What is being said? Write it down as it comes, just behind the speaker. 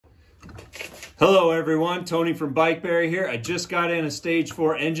Hello everyone, Tony from Bikeberry here. I just got in a stage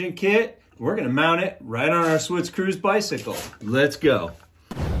 4 engine kit. We're gonna mount it right on our Switz Cruz bicycle. Let's go.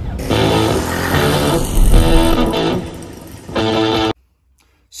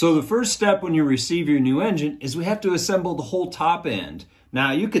 So the first step when you receive your new engine is we have to assemble the whole top end.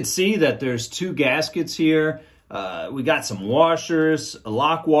 Now you could see that there's 2 gaskets here. We got some washers,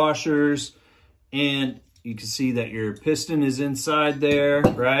 lock washers, and you can see that your piston is inside there,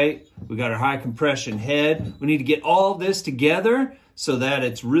 right? We got our high compression head. We need to get all this together so that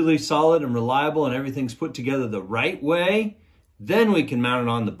it's really solid and reliable and everything's put together the right way. Then we can mount it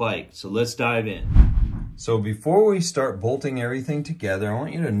on the bike. So let's dive in. So before we start bolting everything together, I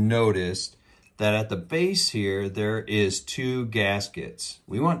want you to notice that at the base here, there is 2 gaskets.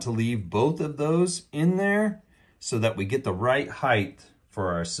 We want to leave both of those in there so that we get the right height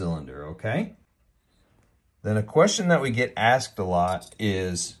for our cylinder, okay? Then a question that we get asked a lot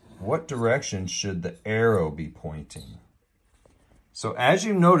is, what direction should the arrow be pointing? So as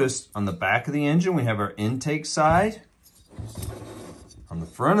you noticed on the back of the engine, we have our intake side. On the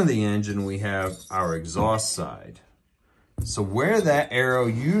front of the engine, we have our exhaust side. So where that arrow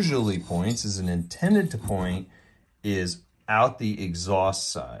usually points, is intended to point, is out the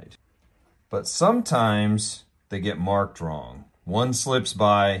exhaust side. But sometimes they get marked wrong. One slips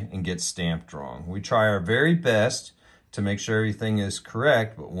by and gets stamped wrong. We try our very best to make sure everything is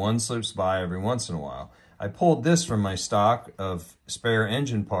correct, but one slips by every once in a while. I pulled this from my stock of spare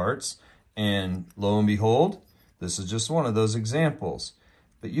engine parts, and lo and behold, this is just one of those examples.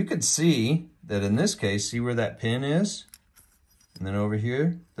 But you could see that in this case, see where that pin is? And then over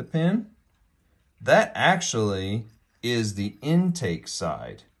here, the pin? That actually is the intake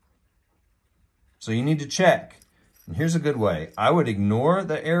side. So you need to check. And here's a good way. I would ignore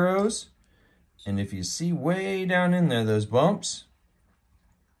the arrows, and if you see way down in there those bumps,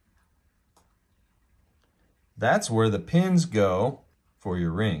 that's where the pins go for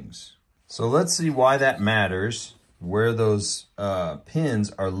your rings. So let's see why that matters, where those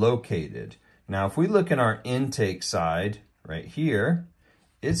pins are located. Now if we look at our intake side right here,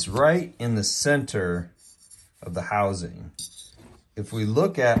 it's right in the center of the housing. If we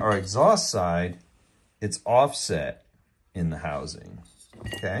look at our exhaust side, it's offset in the housing,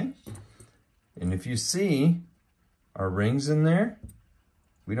 okay? And if you see our rings in there,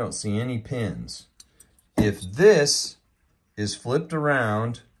 we don't see any pins. If this is flipped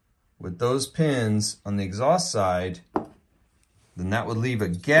around with those pins on the exhaust side, then that would leave a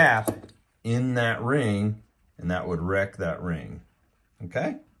gap in that ring, and that would wreck that ring,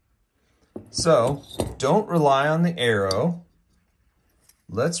 okay? So don't rely on the arrow.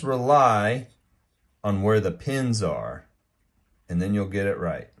 Let's rely on where the pins are, and then you'll get it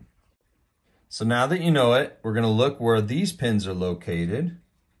right. So now that you know it, we're gonna look where these pins are located,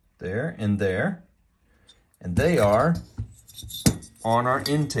 there and there, and they are on our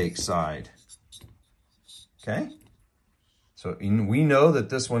intake side, okay? So we know that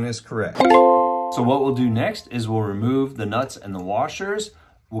this one is correct. So what we'll do next is we'll remove the nuts and the washers.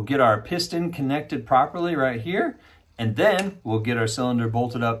 We'll get our piston connected properly right here, and then we'll get our cylinder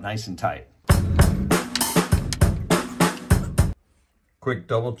bolted up nice and tight. Quick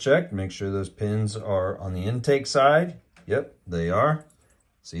double check, make sure those pins are on the intake side. Yep, they are.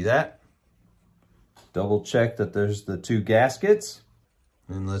 See that? Double check that there's the 2 gaskets.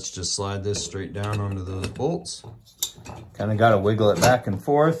 And let's just slide this straight down onto those bolts. Kind of got to wiggle it back and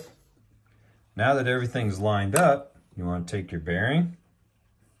forth. Now that everything's lined up, you want to take your bearing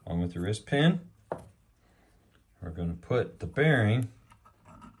along with your wrist pin. We're going to put the bearing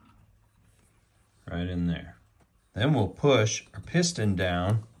right in there. Then we'll push our piston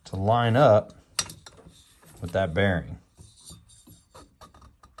down to line up with that bearing,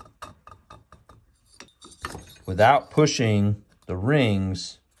 without pushing the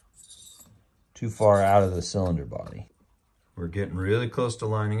rings too far out of the cylinder body. We're getting really close to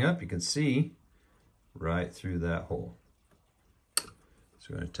lining up. You can see right through that hole. So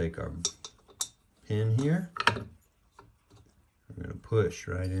we're going to take our pin here. We're going to push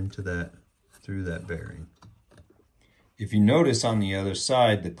right into that, through that bearing. If you notice on the other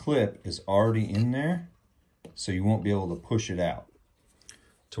side, the clip is already in there, so you won't be able to push it out.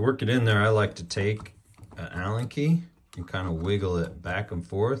 To work it in there, I like to take an Allen key and kind of wiggle it back and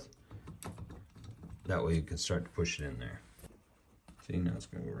forth. That way you can start to push it in there. See, now it's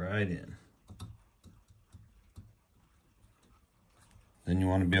going to go right in. Then you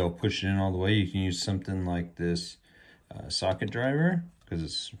want to be able to push it in all the way. You can use something like this socket driver, because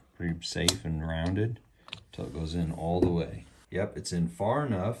it's pretty safe and rounded, until it goes in all the way. Yep, it's in far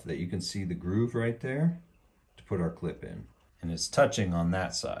enough that you can see the groove right there to put our clip in. And it's touching on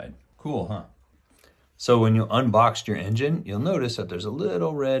that side. Cool, huh? So when you unboxed your engine, you'll notice that there's a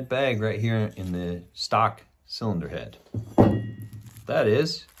little red bag right here in the stock cylinder head. That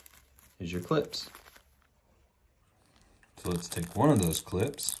is your clips. So let's take one of those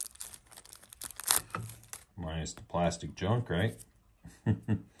clips, minus the plastic junk, right? Get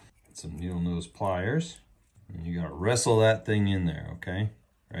some needle nose pliers, and you gotta wrestle that thing in there, okay?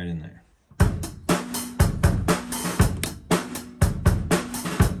 Right in there.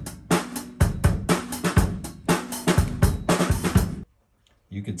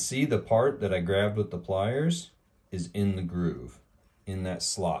 You can see the part that I grabbed with the pliers is in the groove, in that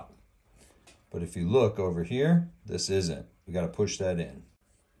slot. But if you look over here, this isn't. We got to push that in.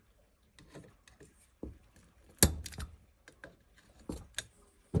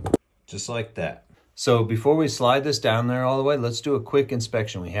 Just like that. So before we slide this down there all the way, let's do a quick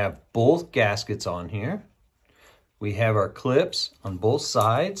inspection. We have both gaskets on here. We have our clips on both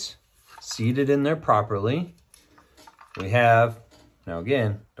sides, seated in there properly. We have, now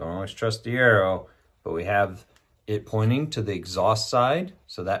again, don't always trust the arrow, but we have it pointing to the exhaust side.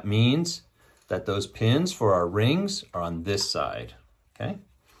 So that means that those pins for our rings are on this side, okay?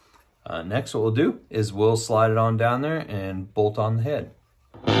 Next, what we'll do is we'll slide it on down there and bolt on the head.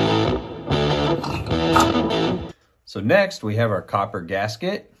 So next, we have our copper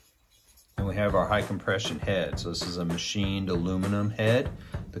gasket and we have our high compression head. So this is a machined aluminum head.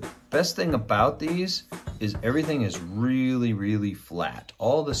 The best thing about these is everything is really, really flat.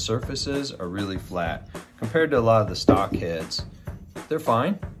 All the surfaces are really flat compared to a lot of the stock heads. They're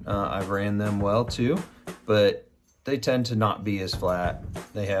fine. I've ran them well too, but they tend to not be as flat.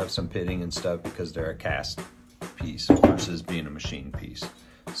 They have some pitting and stuff because they're a cast piece versus being a machine piece.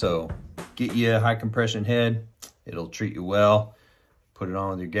 So get you a high compression head. It'll treat you well. Put it on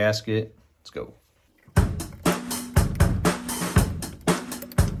with your gasket. Let's go.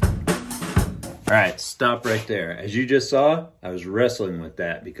 All right, stop right there. As you just saw, I was wrestling with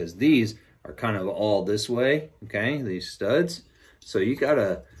that because these are kind of all this way, okay, these studs. So you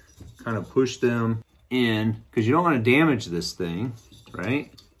gotta kind of push them in because you don't want to damage this thing,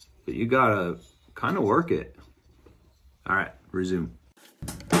 right? But you gotta kind of work it. All right, resume.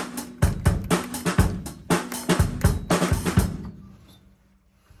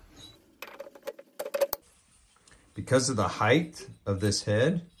 Because of the height of this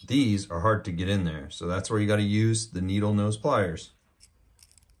head, these are hard to get in there. So that's where you got to use the needle nose pliers.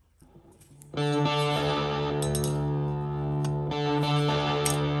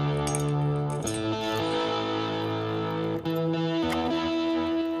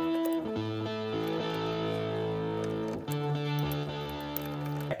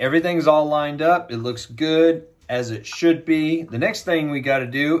 Everything's all lined up. It looks good, as it should be. The next thing we got to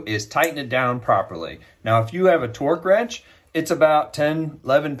do is tighten it down properly. Now, if you have a torque wrench, it's about 10,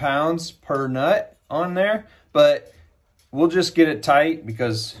 11 pounds per nut on there, but we'll just get it tight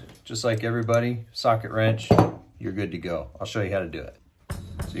because just like everybody, socket wrench, you're good to go. I'll show you how to do it.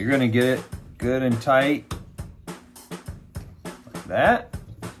 So you're gonna get it good and tight like that.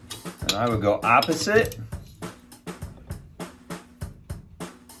 And I would go opposite.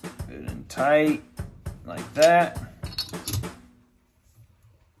 Good and tight like that.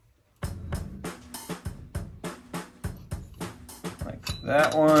 Like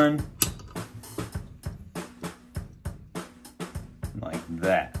that one. Like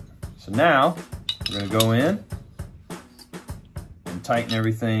that. So now we're going to go in and tighten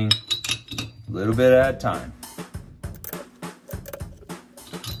everything a little bit at a time.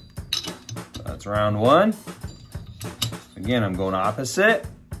 So that's round one. Again, I'm going opposite.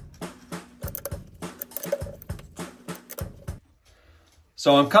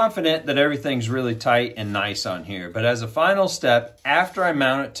 So I'm confident that everything's really tight and nice on here. But as a final step, after I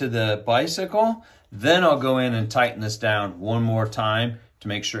mount it to the bicycle, then I'll go in and tighten this down one more time to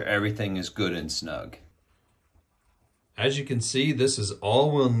make sure everything is good and snug. As you can see, this is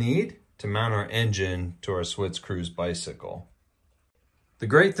all we'll need to mount our engine to our Switz Cruz bicycle. The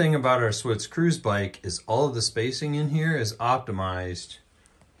great thing about our Switz Cruz bike is all of the spacing in here is optimized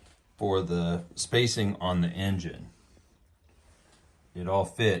for the spacing on the engine. It all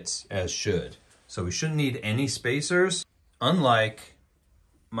fits as should. So we shouldn't need any spacers. Unlike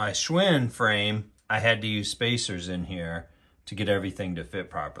my Schwinn frame, I had to use spacers in here to get everything to fit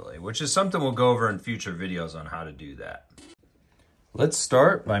properly, which is something we'll go over in future videos on how to do that. Let's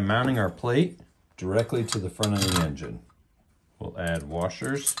start by mounting our plate directly to the front of the engine. We'll add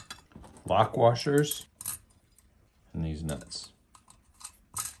washers, lock washers, and these nuts.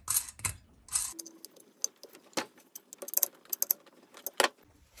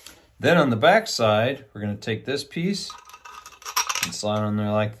 Then on the back side, we're going to take this piece and slide on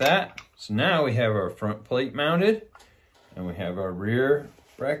there like that. So now we have our front plate mounted and we have our rear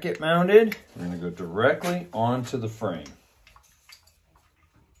bracket mounted. We're going to go directly onto the frame.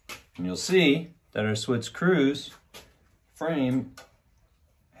 And you'll see that our Switz Cruz frame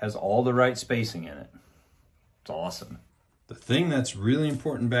has all the right spacing in it. It's awesome. The thing that's really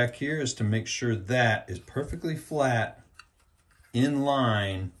important back here is to make sure that is perfectly flat in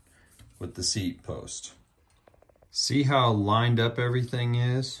line with the seat post. See how lined up everything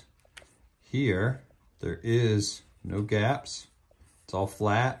is? Here, there is no gaps. It's all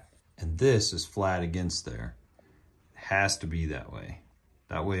flat, and this is flat against there. It has to be that way.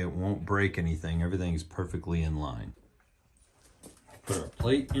 That way it won't break anything. Everything is perfectly in line. Put our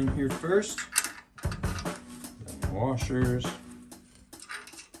plate in here first. Then the washers.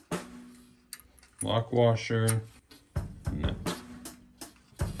 Lock washer. And that.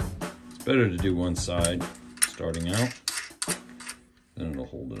 It's better to do one side starting out. Then it'll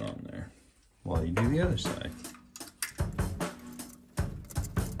hold it on there while you do the other side.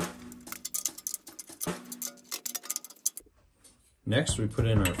 Next, we put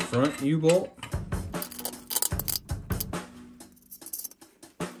in our front U-bolt.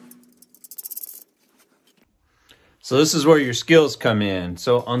 So this is where your skills come in.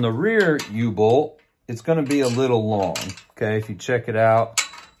 So on the rear U-bolt, it's going to be a little long. Okay, if you check it out,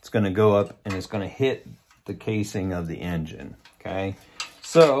 it's going to go up and it's going to hit the casing of the engine. Okay,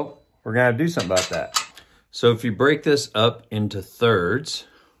 so we're going to do something about that. So if you break this up into thirds,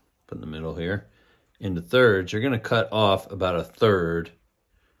 put in the middle here, into thirds, you're going to cut off about a third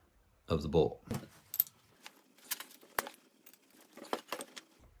of the bolt.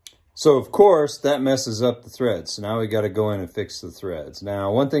 So of course that messes up the threads. So now we got to go in and fix the threads.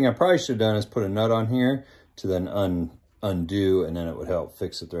 Now one thing I probably should have done is put a nut on here to then undo, and then it would help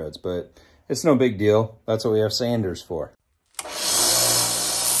fix the threads, but it's no big deal. That's what we have sanders for.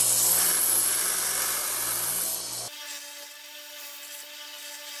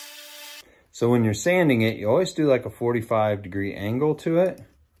 So when you're sanding it, you always do like a 45-degree angle to it,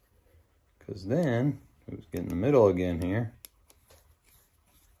 because then, let's get in the middle again here.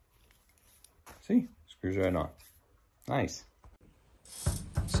 See, screws right on. Nice.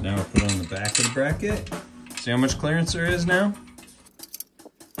 So now we'll put on the back of the bracket. See how much clearance there is now?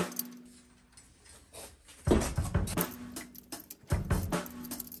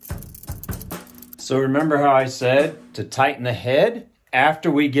 So remember how I said to tighten the head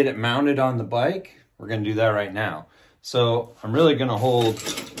after we get it mounted on the bike? We're going to do that right now. So I'm really going to hold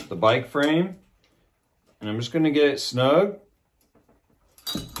the bike frame and I'm just going to get it snug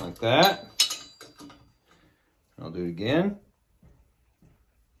like that. I'll do it again.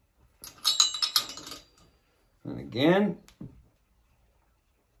 And again.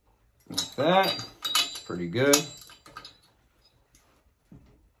 Like that. It's pretty good.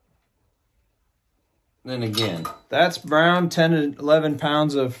 Then again, that's around 10 to 11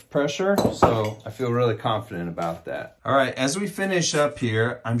 pounds of pressure, so I feel really confident about that. All right, as we finish up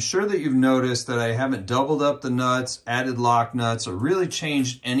here, I'm sure that you've noticed that I haven't doubled up the nuts, added lock nuts, or really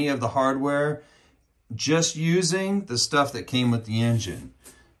changed any of the hardware, just using the stuff that came with the engine.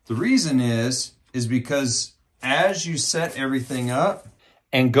 The reason is because as you set everything up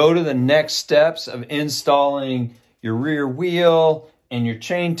and go to the next steps of installing your rear wheel and your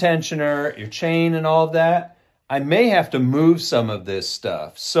chain tensioner, your chain and all of that, I may have to move some of this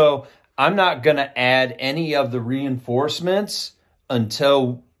stuff. So I'm not gonna add any of the reinforcements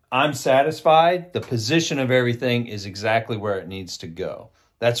until I'm satisfied the position of everything is exactly where it needs to go.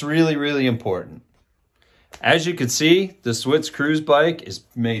 That's really, really important. As you can see, the Switz Cruz bike is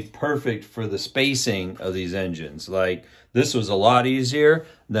made perfect for the spacing of these engines. Like, this was a lot easier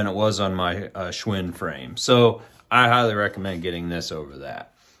than it was on my Schwinn frame. So I highly recommend getting this over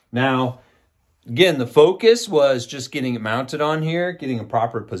that. Now, again, the focus was just getting it mounted on here, getting a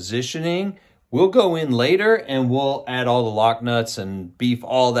proper positioning. We'll go in later and we'll add all the lock nuts and beef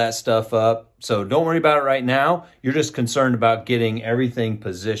all that stuff up. So don't worry about it right now. You're just concerned about getting everything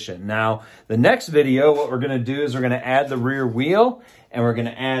positioned. Now, the next video, what we're gonna do is we're gonna add the rear wheel and we're gonna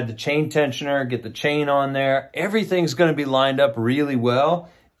add the chain tensioner, get the chain on there. Everything's gonna be lined up really well.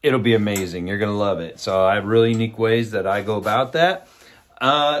 It'll be amazing. You're gonna love it. So I have really unique ways that I go about that.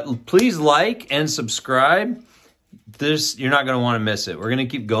 Please like and subscribe. You're not gonna wanna miss it. We're gonna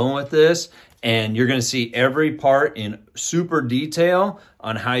keep going with this, and you're gonna see every part in super detail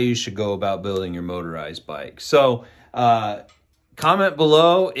on how you should go about building your motorized bike. So comment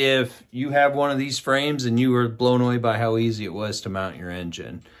below if you have one of these frames and you were blown away by how easy it was to mount your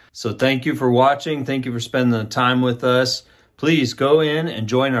engine. So thank you for watching. Thank you for spending the time with us. Please go in and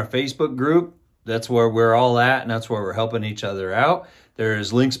join our Facebook group. that's where we're all at, and that's where we're helping each other out.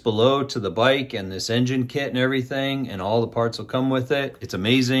 There's links below to the bike and this engine kit and everything, and all the parts will come with it. It's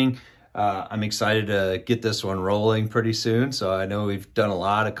amazing. I'm excited to get this one rolling pretty soon. So I know we've done a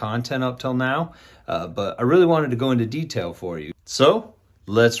lot of content up till now, but I really wanted to go into detail for you. So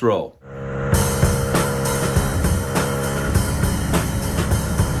let's roll.